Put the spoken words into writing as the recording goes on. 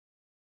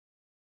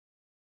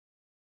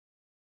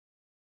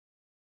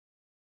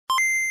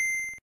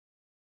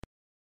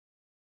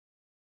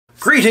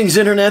Greetings,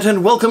 Internet,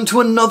 and welcome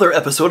to another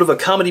episode of A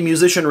Comedy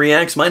Musician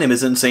Reacts. My name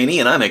is Insaney,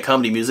 and I'm a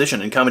comedy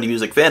musician and comedy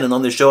music fan, and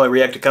on this show I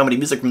react to comedy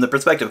music from the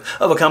perspective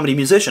of a comedy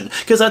musician,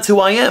 because that's who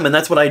I am, and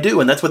that's what I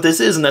do, and that's what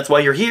this is, and that's why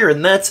you're here,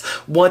 and that's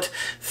what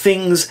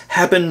things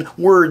happen,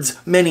 words,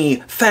 many,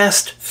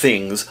 fast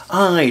things.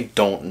 I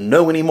don't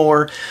know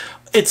anymore.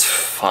 It's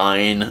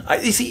fine.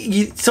 You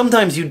see,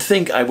 sometimes you'd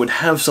think I would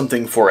have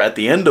something for at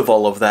the end of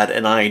all of that,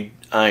 and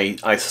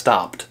I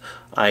stopped.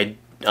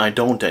 I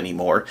don't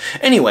anymore.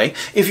 Anyway,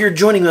 if you're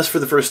joining us for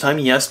the first time,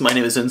 yes, my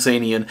name is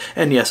Insanian,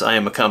 and yes, I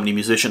am a comedy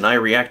musician. I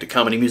react to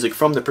comedy music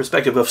from the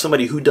perspective of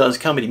somebody who does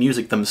comedy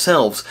music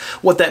themselves.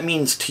 What that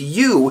means to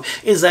you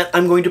is that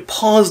I'm going to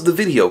pause the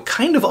video,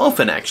 kind of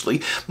often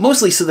actually,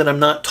 mostly so that I'm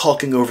not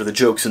talking over the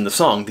jokes in the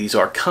song. These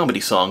are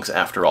comedy songs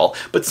after all,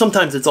 but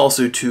sometimes it's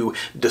also to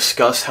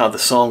discuss how the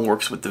song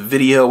works with the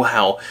video,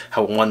 how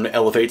one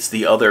elevates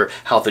the other,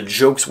 how the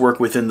jokes work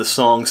within the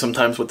song,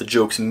 sometimes what the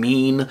jokes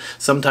mean.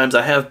 Sometimes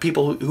I have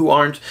people who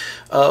aren't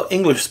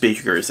English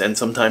speakers, and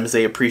sometimes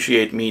they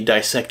appreciate me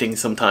dissecting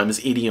sometimes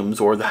idioms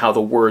or how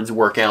the words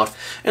work out,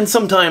 and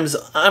sometimes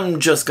I'm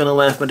just gonna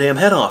laugh my damn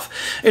head off.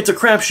 It's a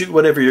crapshoot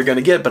whatever you're gonna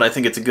get, but I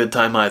think it's a good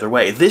time either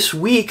way. This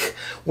week,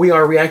 we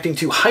are reacting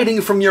to Hiding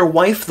from Your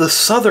Wife the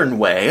Southern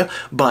Way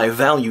by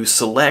Value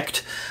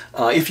Select.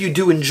 If you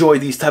do enjoy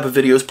these type of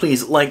videos,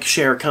 please like,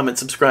 share, comment,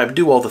 subscribe,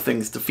 do all the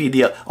things to feed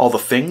the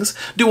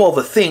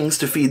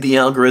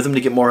algorithm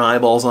to get more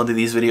eyeballs onto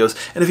these videos.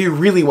 And if you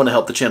really want to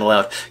help the channel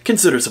out,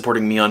 consider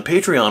supporting me on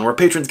Patreon, where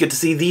patrons get to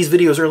see these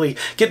videos early,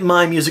 get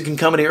my music and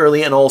comedy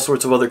early, and all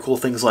sorts of other cool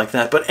things like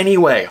that. But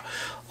anyway,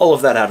 all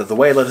of that out of the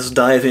way, let us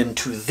dive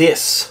into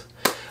this.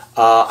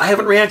 I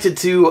haven't reacted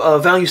to a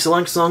Value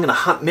Select song in a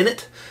hot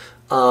minute.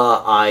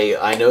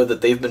 I know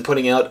that they've been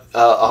putting out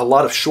a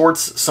lot of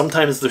shorts.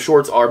 Sometimes the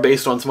shorts are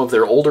based on some of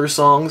their older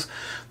songs.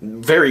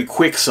 Very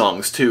quick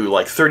songs, too,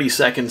 like 30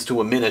 seconds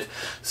to a minute,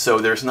 so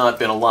there's not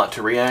been a lot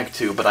to react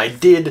to. But I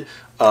did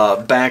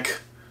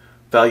back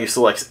Value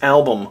Select's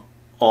album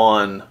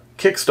on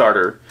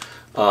Kickstarter,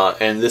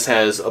 and this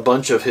has a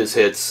bunch of his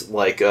hits,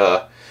 like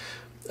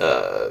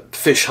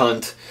Fish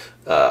Hunt,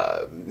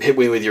 Hit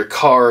Me With Your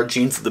Car,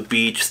 Jeans at the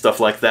Beach, stuff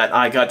like that.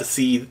 I got to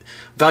see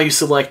Value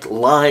Select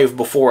live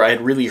before I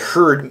had really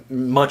heard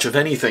much of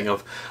anything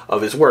of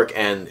his work,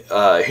 and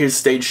his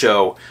stage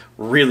show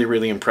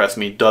really impressed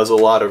me. Does a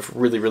lot of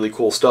really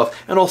cool stuff,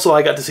 and also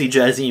I got to see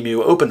Jazz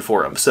Emu open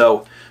for him,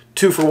 so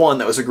 2 for 1.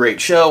 That was a great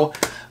show.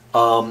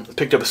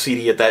 Picked up a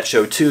CD at that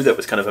show too that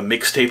was kind of a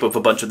mixtape of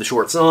a bunch of the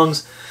short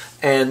songs.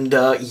 And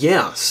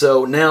yeah,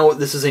 so now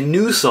this is a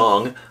new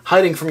song,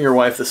 Hiding from Your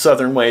Wife the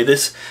Southern Way.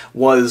 This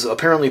was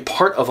apparently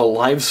part of a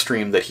live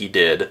stream that he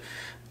did,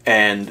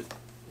 and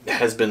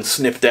has been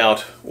snipped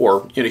out,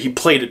 or, you know, he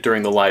played it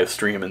during the live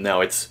stream, and now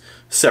it's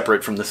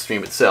separate from the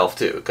stream itself,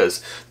 too,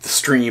 because the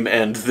stream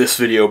and this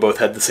video both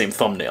had the same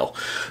thumbnail.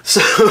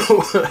 So,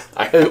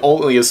 I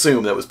only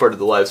assume that was part of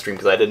the live stream,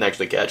 because I didn't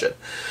actually catch it.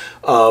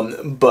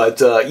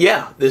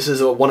 Yeah, this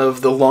is one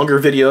of the longer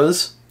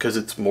videos, because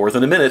it's more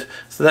than a minute,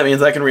 so that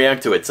means I can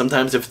react to it.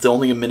 Sometimes if it's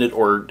only a minute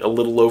or a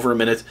little over a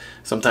minute,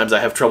 sometimes I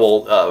have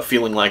trouble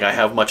feeling like I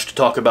have much to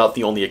talk about,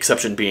 the only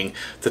exception being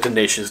the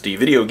Tenacious D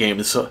video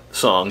game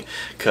song,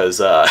 because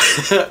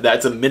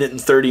that's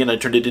 1:30 and I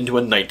turned it into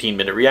a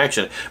 19-minute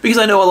reaction, because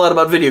I know a lot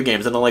about video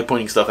games and I like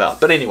pointing stuff out.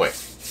 But anyway,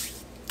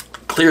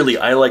 clearly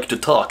I like to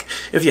talk.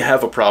 If you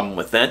have a problem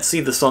with that,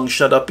 see the song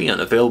Shut Up Ian,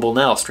 available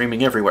now,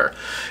 streaming everywhere.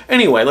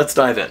 Anyway, let's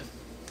dive in.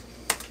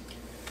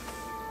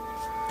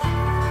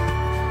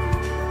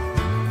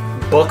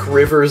 Buck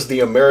Rivers, The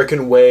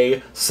American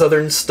Way,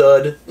 Southern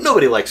Stud.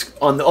 Nobody likes,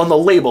 on the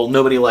label,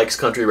 nobody likes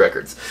country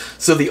records.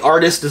 So the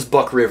artist is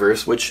Buck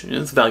Rivers, which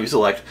is Value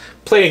Select,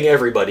 playing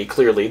everybody,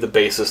 clearly, the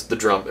bassist, the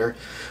drummer.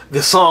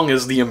 The song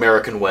is The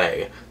American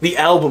Way. The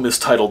album is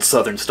titled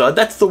Southern Stud.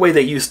 That's the way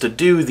they used to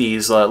do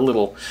these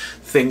little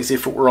things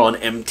if it were on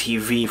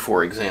MTV,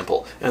 for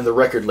example. And the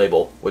record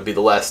label would be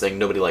the last thing.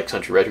 Nobody likes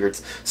country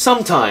records.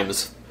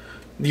 Sometimes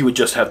you would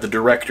just have the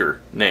director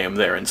name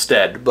there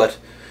instead, but,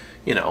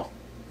 you know,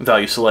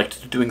 Value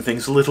Select doing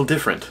things a little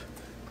different,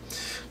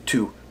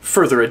 to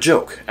further a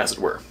joke, as it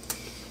were.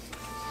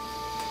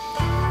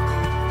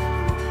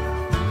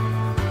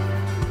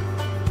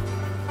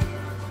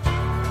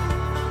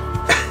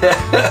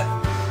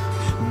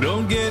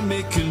 Don't get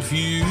me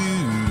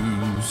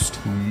confused.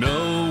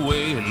 No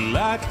way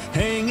like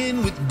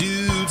hanging with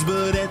dudes,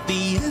 but at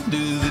the end of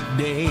the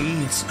day,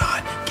 it's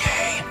not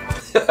gay.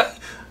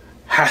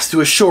 Has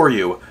to assure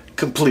you,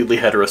 completely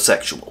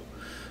heterosexual,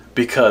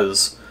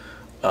 because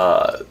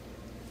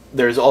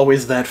there's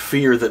always that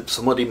fear that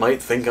somebody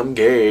might think I'm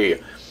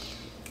gay.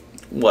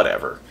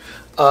 Whatever.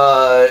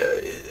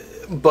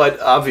 But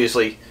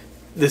obviously,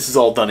 this is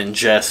all done in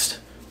jest.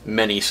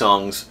 Many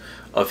songs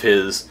of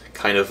his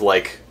kind of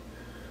like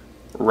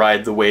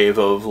ride the wave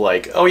of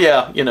like, oh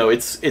yeah, you know,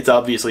 it's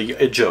obviously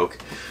a joke.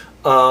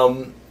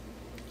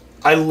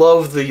 I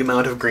love the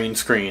amount of green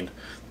screen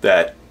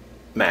that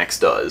Max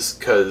does,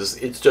 because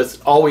it's just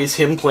always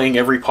him playing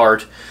every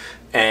part,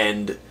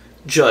 and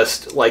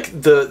just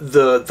like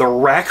the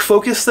rack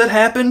focus that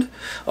happened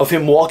of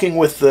him walking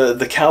with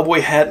the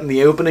cowboy hat in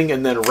the opening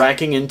and then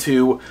racking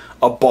into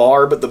a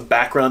bar, but the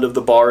background of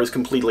the bar is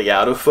completely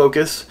out of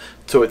focus,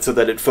 so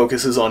that it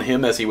focuses on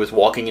him as he was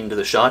walking into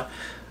the shot.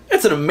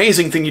 It's an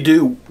amazing thing you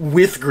do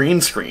with green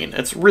screen.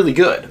 It's really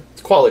good.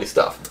 It's quality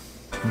stuff.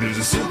 There's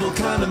a simple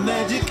kind of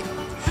magic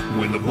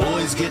when the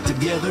boys get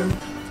together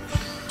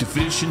to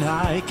fish and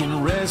hike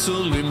and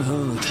wrestle and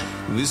hunt.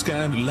 This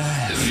kind of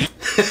life.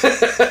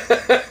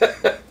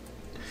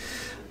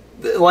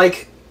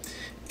 Like,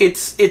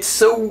 it's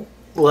so,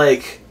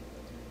 like,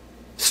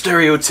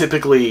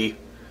 stereotypically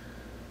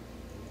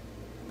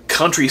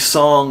country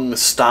song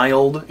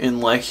styled in,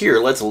 like, here,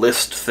 let's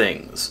list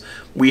things.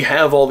 We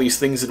have all these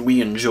things that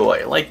we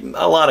enjoy. Like,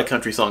 a lot of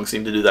country songs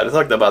seem to do that. I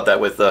talked about that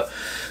with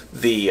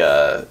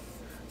the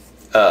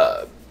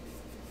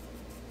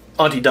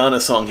Auntie Donna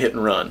song "Hit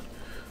and Run."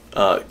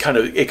 It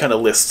kind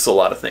of lists a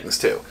lot of things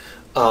too.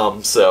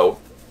 So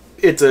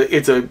it's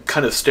a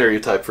kind of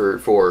stereotype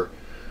or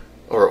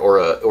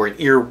an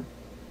ear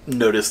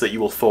notice that you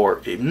will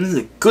for.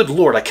 Good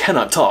Lord, I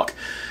cannot talk.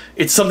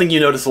 It's something you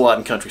notice a lot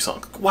in country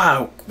songs.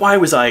 Wow, why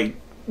was I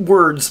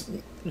words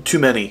too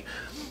many?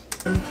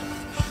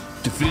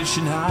 To fish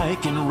and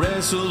hike and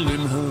wrestle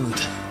and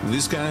hunt.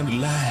 This kind of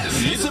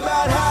life. It's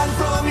about hiding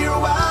from your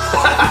wife.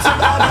 It's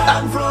about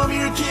hiding from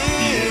your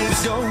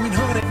kids. Go and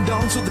hunt at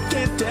dawn so they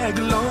can't tag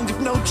along.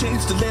 Give no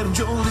chance to let them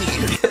join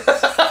in.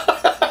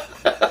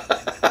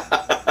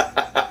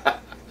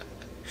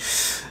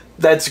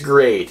 That's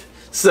great.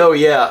 So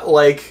yeah,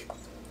 like,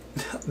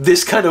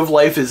 this kind of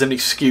life is an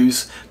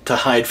excuse to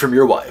hide from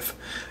your wife.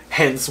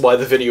 Hence why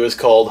the video is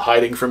called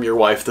Hiding from Your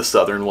Wife the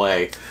Southern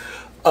Way.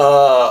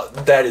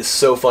 That is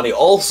so funny.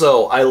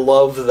 Also, I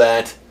love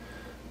that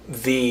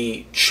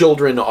the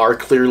children are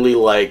clearly,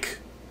 like,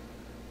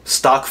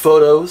 stock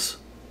photos,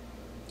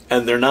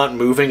 and they're not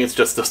moving. It's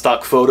just a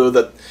stock photo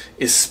that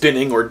is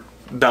spinning or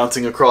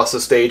bouncing across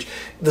the stage.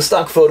 The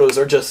stock photos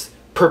are just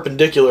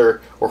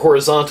perpendicular or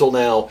horizontal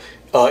now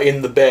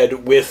in the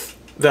bed with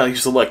Value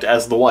Select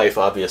as the wife,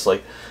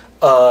 obviously,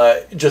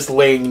 just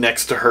laying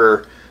next to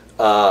her.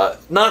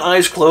 Not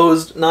eyes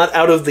closed, not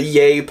out of the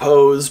yay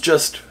pose,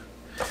 just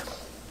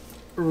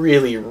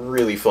really,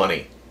 really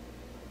funny.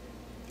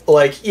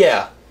 Like,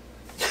 yeah,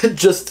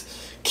 just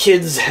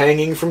kids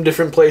hanging from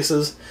different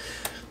places,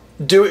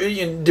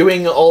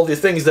 doing all the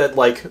things that,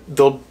 like,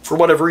 they'll, for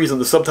whatever reason,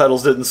 the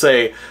subtitles didn't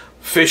say.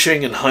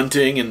 Fishing and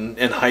hunting and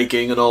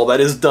hiking and all that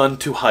is done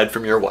to hide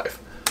from your wife.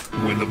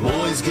 When the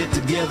boys get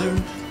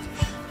together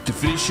to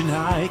fish and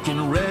hike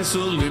and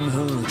wrestle and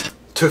hunt.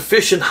 To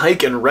fish and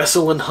hike and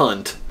wrestle and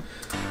hunt.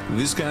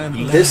 This kind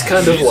of life. This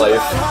kind of life.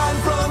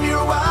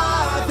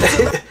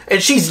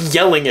 And she's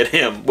yelling at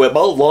him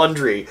about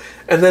laundry,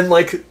 and then,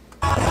 like,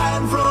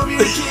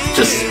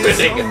 just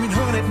spinning.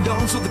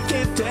 So they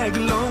can't tag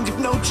along, give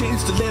no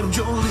chance to let them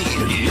join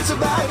in. It's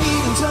about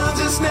eating tons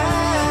of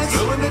snacks,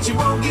 knowing that you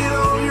won't get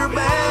on your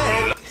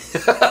back.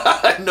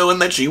 Knowing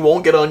that she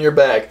won't get on your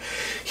back.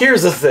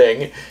 Here's the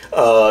thing.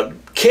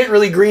 Can't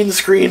really green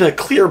screen a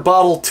clear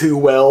bottle too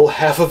well.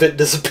 Half of it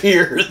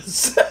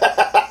disappears.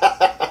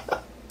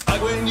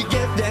 Like when you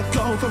get that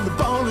call from the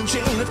ball and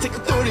chain, let's take a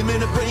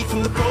 30-minute break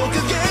from the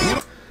poker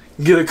game.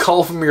 Get a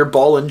call from your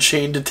ball and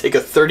chain to take a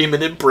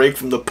 30-minute break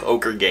from the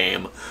poker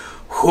game.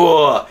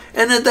 Whoa.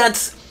 And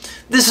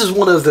this is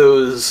one of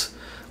those,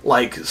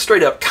 like,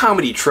 straight up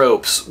comedy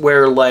tropes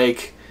where,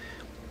 like,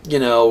 you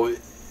know,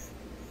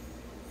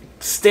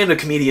 stand-up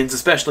comedians,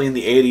 especially in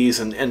the 80s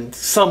and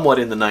somewhat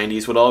in the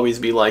 90s, would always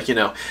be like, you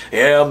know,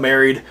 yeah, I'm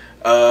married,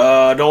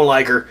 don't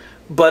like her.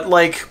 But,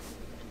 like,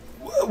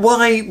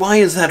 why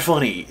is that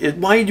funny?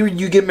 Why do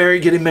you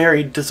getting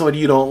married to somebody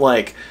you don't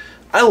like?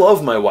 I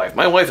love my wife.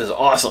 My wife is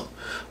awesome.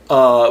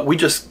 We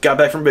just got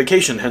back from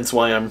vacation, hence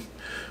why I'm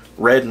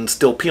red and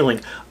still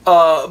peeling.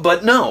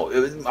 But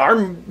no, our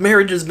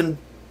marriage has been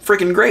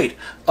freaking great.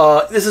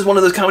 This is one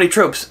of those comedy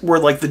tropes where,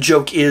 like, the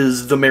joke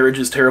is the marriage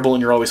is terrible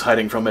and you're always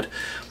hiding from it.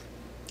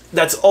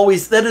 That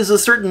is a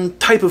certain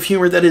type of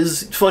humor that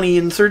is funny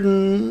in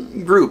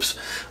certain groups.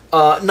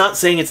 Not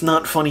saying it's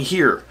not funny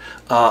here.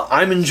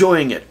 I'm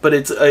enjoying it, but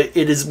it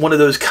is one of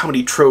those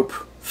comedy trope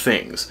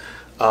things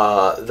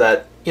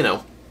that, you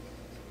know,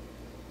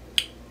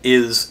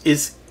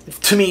 is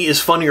to me is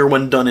funnier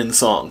when done in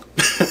song.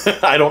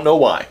 I don't know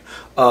why.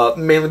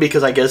 Mainly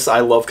because I guess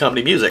I love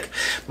comedy music.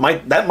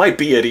 That might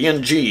be it.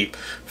 ENG.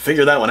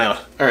 Figure that one out.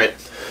 All right.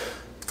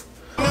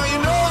 Now you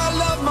know I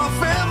love my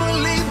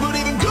family, but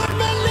even good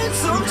men need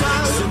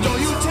sometimes. So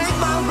don't you take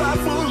my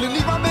rifle and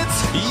leave my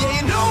bits.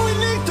 Yeah, you know we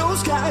need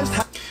those guys.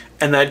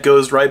 And that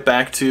goes right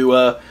back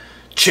to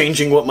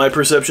changing what my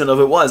perception of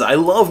it was. I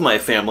love my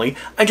family.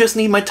 I just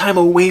need my time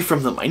away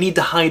from them. I need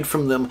to hide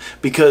from them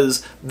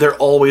because they're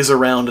always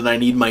around and I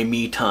need my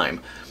me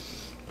time.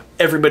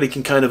 Everybody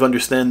can kind of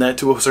understand that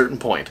to a certain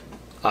point.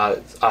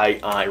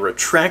 I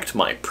retract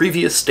my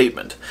previous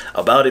statement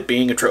about it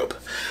being a trope.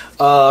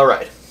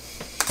 Right.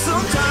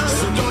 Sometimes,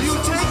 so don't you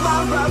take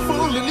my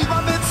rifle and leave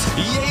my bits.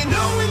 Yeah, you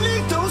know we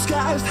need those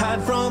guys to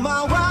hide from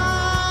our wives.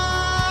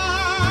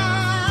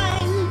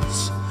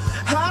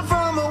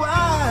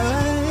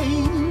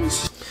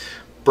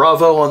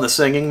 Bravo on the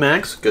singing,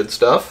 Max. Good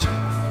stuff.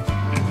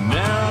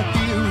 Now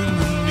hearing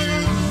the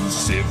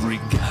news every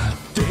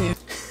goddamn.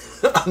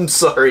 I'm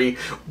sorry,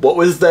 what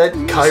was that?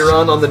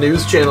 Chiron on the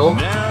news channel?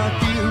 Now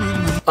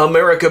hearing the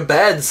America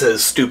bad,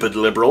 says stupid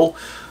liberal.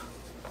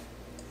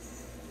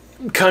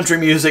 Country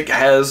music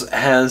has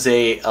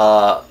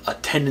a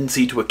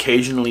tendency to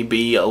occasionally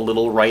be a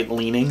little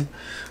right-leaning.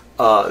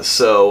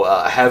 So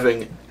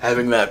having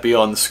that be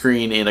on the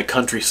screen in a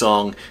country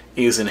song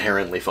is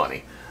inherently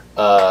funny.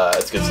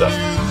 It's good stuff.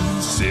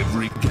 news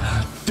every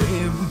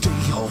goddamn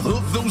day. All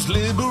of those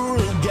liberal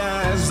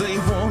guys, they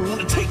want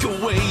to take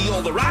away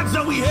all the rights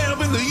that we have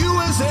in the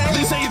USA.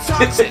 They say it's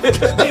toxic.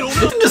 They don't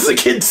know. Just a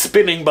kid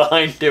spinning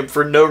behind him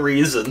for no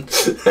reason.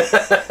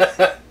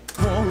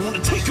 Want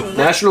to take away.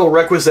 National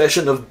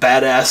requisition of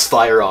badass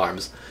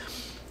firearms.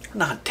 We're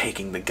not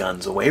taking the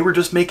guns away. We're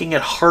just making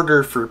it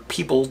harder for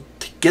people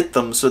to get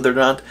them so they're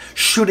not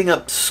shooting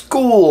up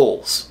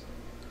schools.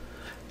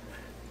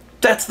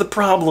 That's the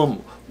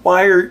problem.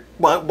 Why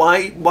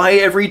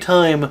every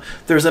time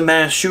there's a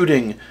mass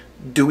shooting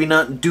do we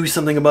not do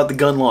something about the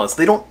gun laws?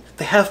 They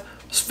have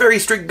very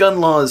strict gun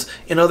laws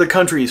in other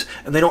countries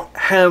and they don't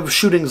have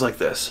shootings like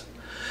this.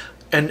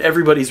 And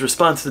everybody's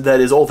response to that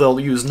is, oh, they'll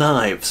use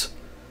knives.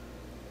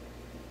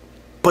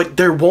 But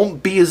there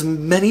won't be as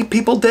many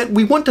people dead.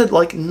 We want to,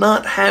 like,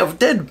 not have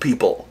dead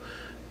people.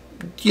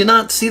 Do you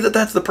not see that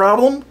that's the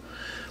problem?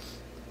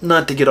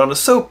 Not to get on a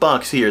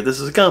soapbox here.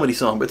 This is a comedy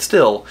song, but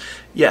still.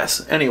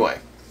 Yes, anyway.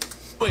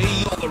 All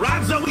the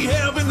rights that we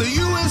have in the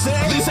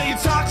USA. They say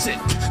it's toxic.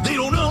 They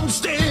don't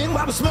understand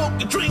why we smoke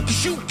and drink and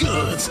shoot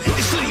guns.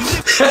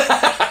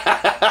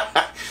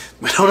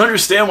 We don't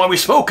understand why we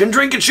smoke and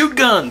drink and shoot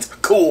guns.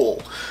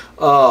 Cool.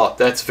 Oh,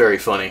 that's very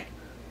funny.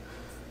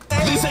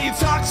 They say it's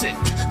toxic.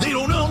 They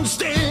don't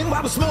understand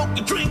why we smoke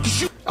and drink and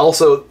shoot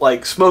Also,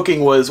 like,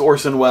 smoking was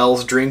Orson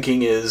Welles,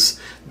 drinking is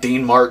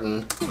Dean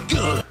Martin,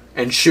 guns.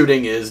 and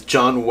shooting is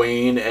John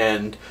Wayne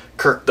and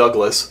Kirk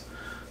Douglas.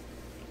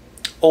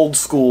 Old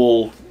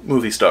school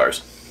movie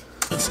stars.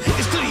 It's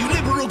till you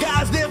liberal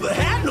guys never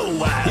had no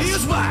wives.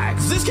 Here's why,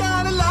 'cause this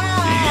kind of life.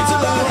 It's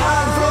about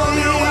hiding from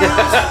your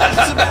wives.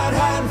 It's about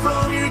hiding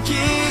from your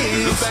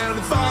kids. The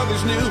founding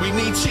fathers knew we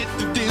need shit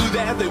to do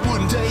that they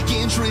wouldn't take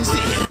interest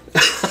in.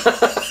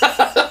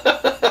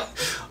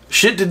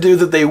 Shit to do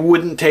that they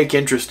wouldn't take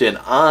interest in.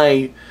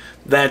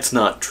 That's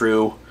not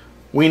true.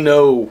 We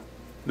know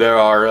there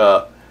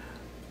are,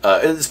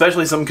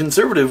 especially some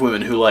conservative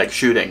women who like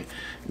shooting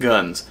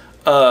guns.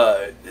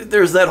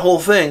 There's that whole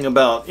thing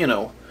about, you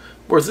know,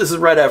 where this is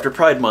right after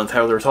Pride Month,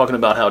 how they're talking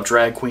about how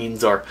drag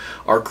queens are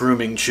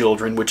grooming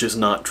children, which is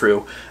not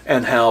true,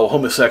 and how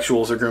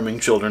homosexuals are grooming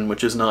children,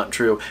 which is not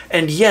true.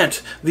 And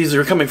yet, these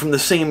are coming from the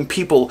same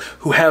people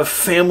who have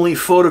family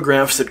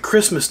photographs at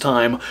Christmas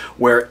time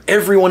where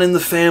everyone in the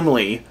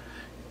family,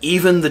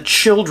 even the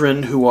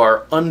children who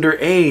are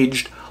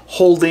underaged,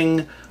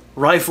 holding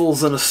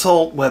rifles and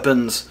assault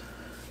weapons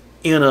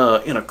in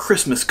a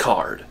Christmas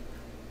card.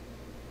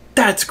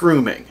 That's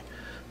grooming.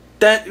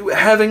 That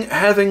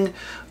having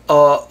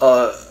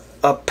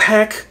a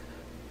pack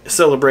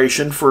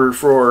celebration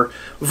for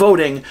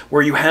voting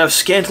where you have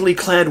scantily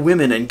clad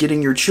women and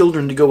getting your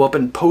children to go up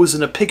and pose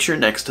in a picture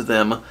next to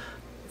them,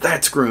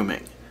 that's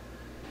grooming.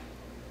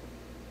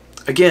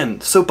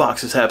 Again,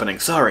 soapbox is happening,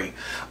 sorry.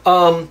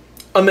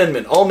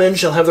 Amendment. All men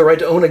shall have the right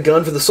to own a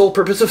gun for the sole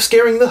purpose of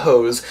scaring the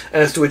hoes,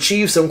 as to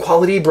achieve some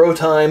quality bro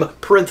time,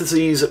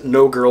 parentheses,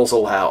 no girls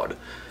allowed.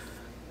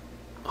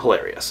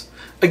 Hilarious.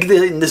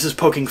 Again, this is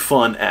poking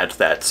fun at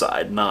that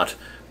side, not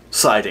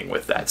siding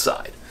with that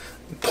side.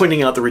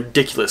 Pointing out the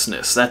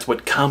ridiculousness. That's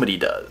what comedy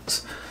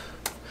does.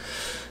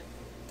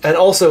 And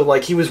also,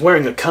 like, he was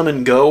wearing a Come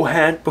and Go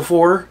hat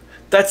before.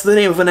 That's the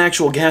name of an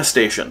actual gas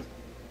station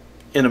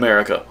in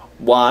America.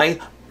 Why?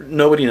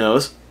 Nobody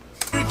knows.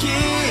 The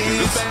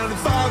founding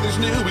fathers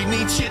knew we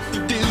need shit to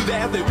do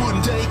that they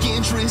wouldn't take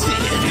interest in.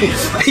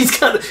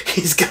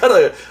 He's got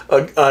a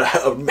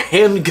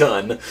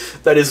handgun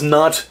that is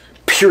not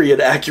period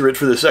accurate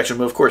for this section,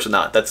 but of course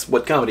not. That's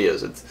what comedy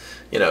is. It's,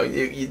 you know,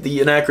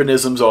 the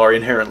anachronisms are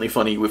inherently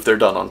funny if they're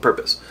done on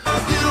purpose.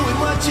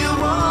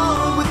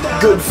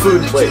 Good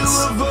food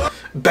place.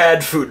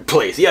 Bad food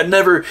place. Yeah,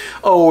 never.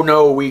 Oh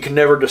no, we can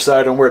never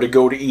decide on where to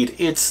go to eat.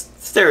 It's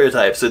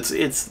stereotypes. It's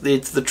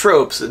the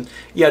tropes, and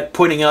yet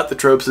pointing out the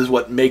tropes is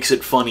what makes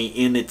it funny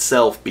in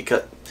itself.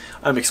 Because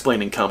I'm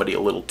explaining comedy a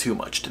little too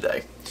much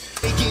today.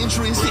 It's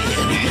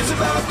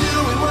about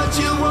doing what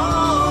you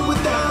want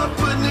without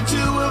putting it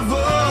to a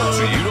vote.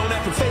 So you don't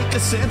have to fake a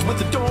sense with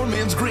the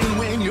doorman's grin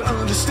when you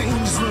understand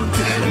his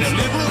routine. And a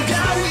liberal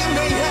guy, we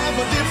may have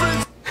a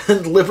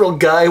difference. Liberal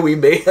guy, we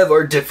may have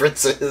our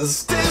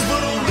differences. But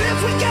on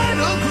this we can't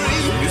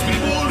agree. These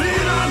people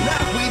in our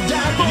life, we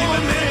die for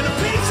man, a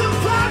piece of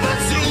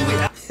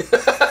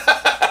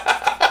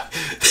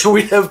privacy.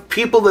 We'd have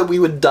people that we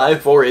would die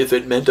for if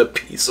it meant a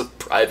piece of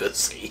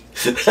privacy.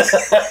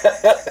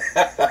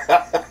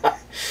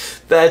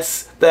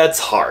 That's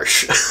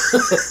harsh.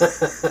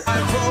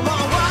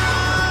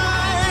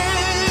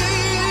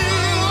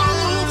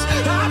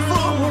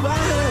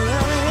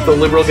 The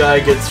liberal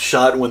guy gets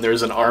shot when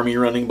there's an army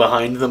running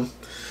behind them.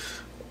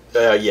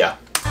 Yeah.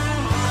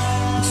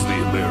 It's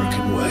the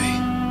American way.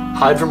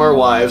 Hide from our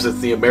wives, it's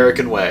the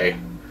American way.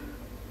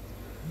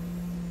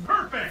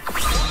 Perfect.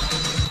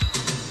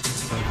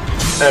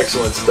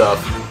 Excellent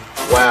stuff.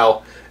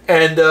 Wow.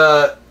 And,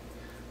 a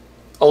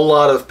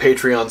lot of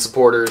Patreon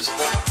supporters,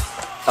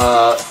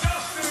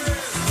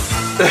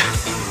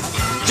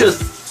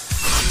 just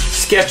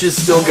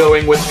sketches still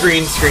going with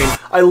green screen.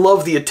 I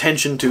love the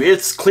attention to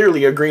it's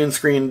clearly a green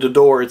screened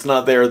door. It's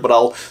not there, but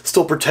I'll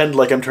still pretend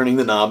like I'm turning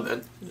the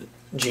knob.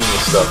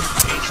 Genius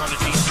stuff.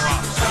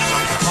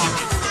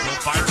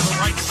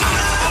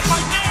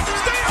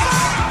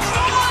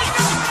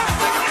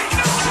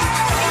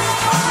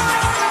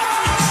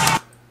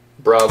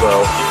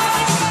 Bravo.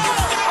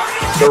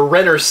 The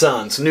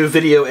Renaissance. New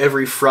video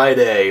every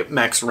Friday.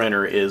 Max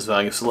Renner is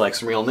Value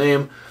Select's real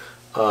name.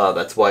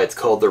 That's why it's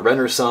called the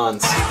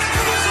Renaissance.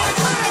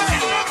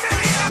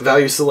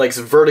 Value Select's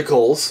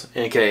Verticals,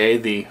 aka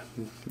the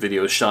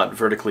video is shot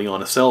vertically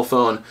on a cell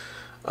phone.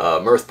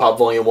 Mirth Pop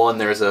Volume 1,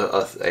 there's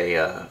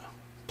a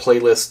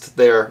playlist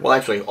there. Well,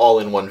 actually, all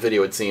in one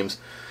video, it seems.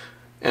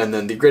 And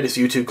then the greatest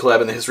YouTube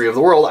collab in the history of the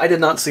world. I did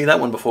not see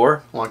that one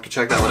before. I'll have to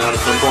check that one out at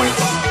some point.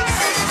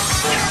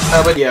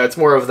 But yeah, it's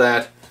more of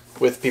that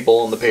with people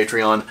on the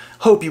Patreon.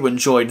 Hope you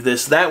enjoyed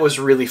this. That was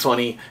really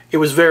funny. It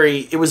was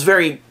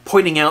very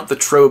pointing out the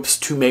tropes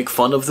to make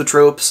fun of the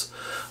tropes.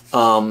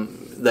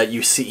 That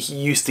you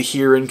used to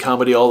hear in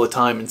comedy all the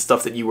time, and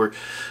stuff that you were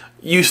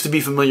used to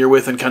be familiar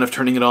with, and kind of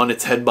turning it on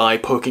its head by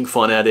poking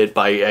fun at it,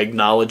 by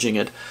acknowledging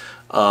it.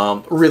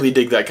 Really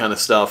dig that kind of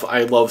stuff.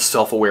 I love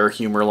self-aware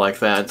humor like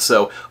that,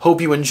 so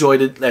hope you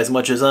enjoyed it as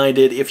much as I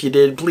did. If you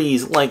did,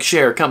 please like,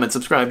 share, comment,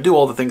 subscribe, do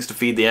all the things to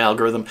feed the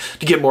algorithm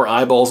to get more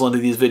eyeballs onto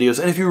these videos.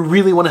 And if you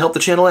really want to help the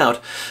channel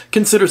out,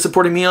 consider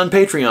supporting me on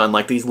Patreon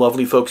like these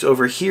lovely folks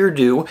over here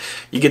do.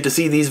 You get to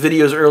see these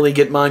videos early,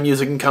 get my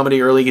music and comedy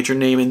early, get your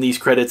name in these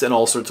credits, and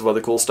all sorts of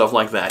other cool stuff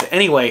like that.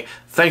 Anyway,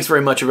 thanks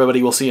very much,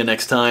 everybody. We'll see you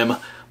next time.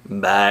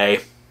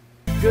 Bye.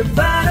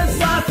 Goodbye to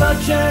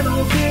Sci-Fi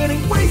Channel,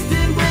 getting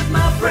wasted with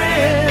my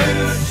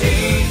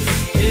friends.